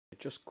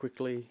just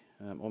quickly,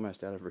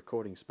 almost out of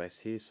recording space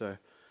here, so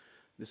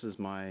this is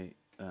my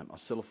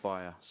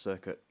oscillifier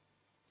circuit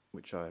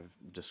which I've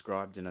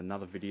described in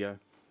another video,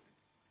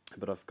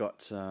 but I've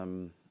got a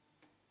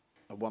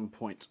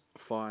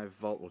 1.5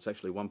 volt, well it's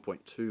actually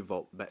 1.2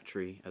 volt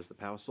battery as the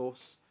power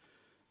source,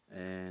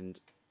 and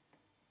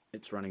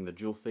it's running the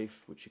Joule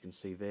Thief, which you can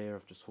see there.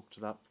 I've just hooked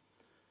it up.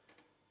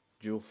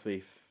 Joule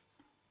Thief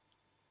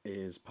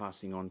is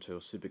passing on to a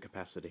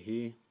supercapacitor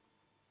here,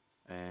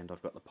 and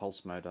I've got the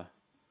pulse motor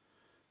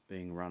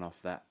being run off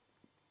that,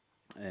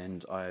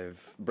 and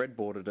I've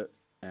breadboarded it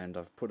and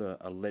I've put a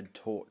LED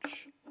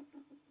torch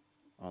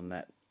on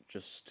that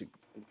just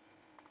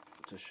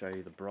to show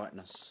you the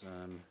brightness,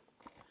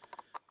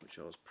 which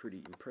I was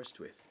pretty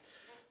impressed with.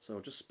 So I'll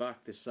just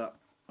spark this up.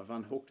 I've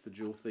unhooked the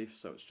Joule Thief,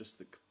 so it's just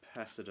the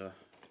capacitor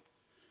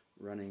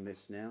running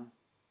this now.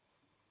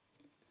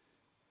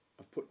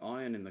 I've put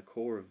iron in the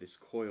core of this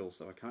coil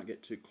so I can't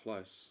get too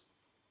close,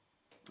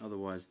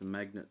 otherwise the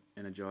magnet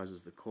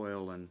energizes the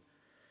coil and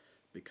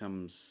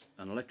becomes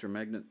an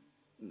electromagnet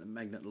and the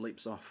magnet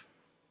leaps off.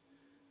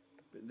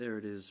 But there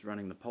it is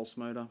running the pulse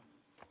motor.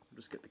 I'll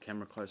just get the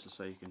camera closer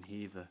so you can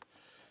hear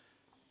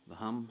the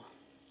hum.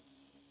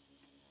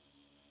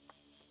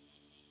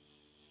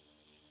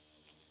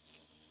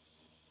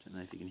 Don't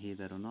know if you can hear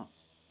that or not.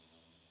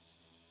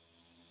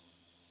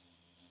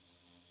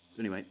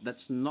 Anyway,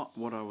 that's not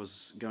what I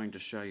was going to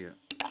show you.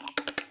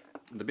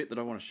 The bit that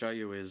I want to show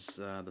you is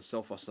the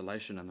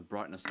self-oscillation and the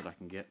brightness that I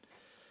can get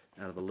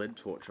out of the LED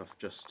torch off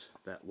just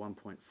that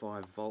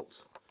 1.5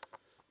 volt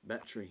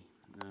battery.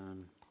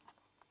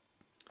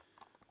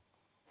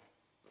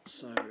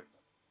 So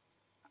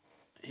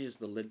here's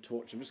the LED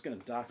torch. I'm just going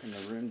to darken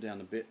the room down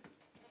a bit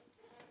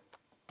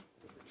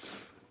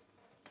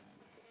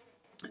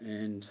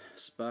and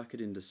spark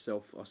it into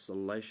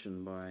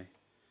self-oscillation by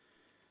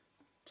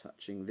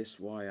touching this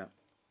wire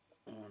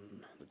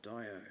on the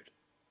diode.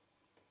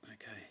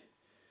 Okay,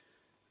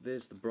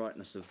 there's the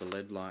brightness of the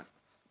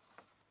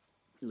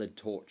LED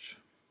torch,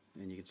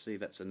 and you can see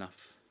that's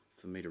enough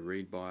for me to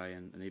read by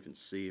and even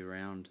see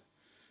around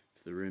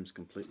if the room's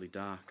completely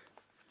dark.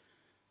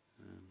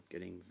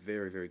 Getting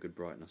very good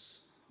brightness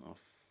off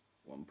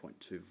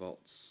 1.2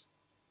 volts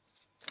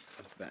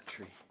of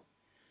battery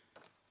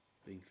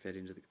being fed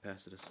into the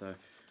capacitor. So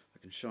I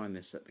can shine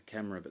this at the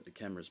camera, but the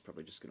camera is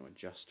probably just going to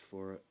adjust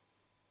for it.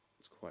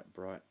 It's quite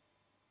bright.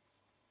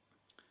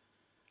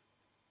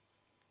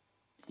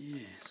 Yeah,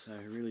 so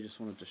I really just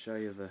wanted to show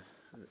you the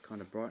kind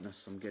of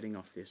brightness I'm getting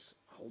off this.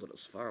 Hold it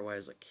as far away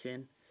as I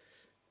can.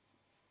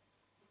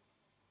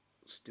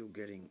 Still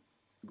getting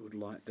good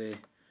light there.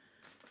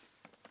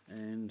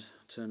 And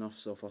turn off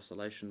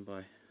self-oscillation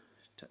by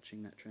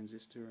touching that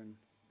transistor, and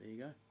there you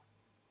go.